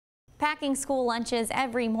Packing school lunches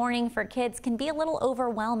every morning for kids can be a little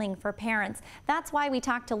overwhelming for parents. That's why we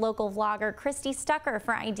talked to local vlogger Christy Stucker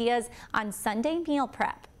for ideas on Sunday meal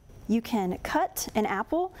prep. You can cut an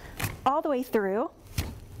apple all the way through.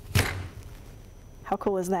 How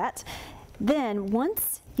cool is that? Then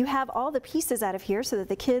once you have all the pieces out of here so that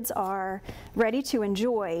the kids are ready to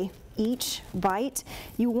enjoy each bite,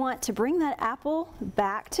 you want to bring that apple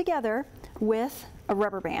back together with a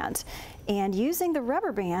rubber band. And using the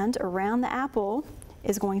rubber band around the apple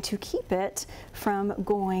is going to keep it from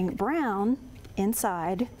going brown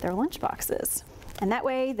inside their lunch boxes. And that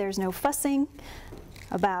way there's no fussing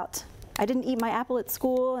about, I didn't eat my apple at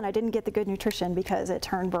school and I didn't get the good nutrition because it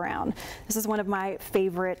turned brown. This is one of my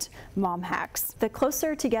favorite mom hacks. The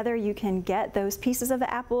closer together you can get those pieces of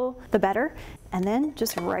the apple, the better. And then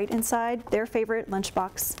just right inside their favorite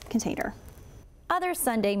lunchbox container. Other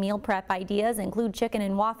Sunday meal prep ideas include chicken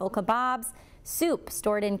and waffle kebabs, soup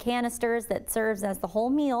stored in canisters that serves as the whole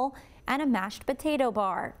meal, and a mashed potato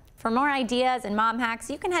bar. For more ideas and mom hacks,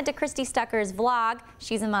 you can head to Christy Stucker's vlog,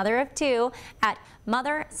 she's a mother of two, at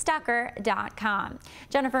motherstucker.com.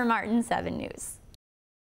 Jennifer Martin, 7 News.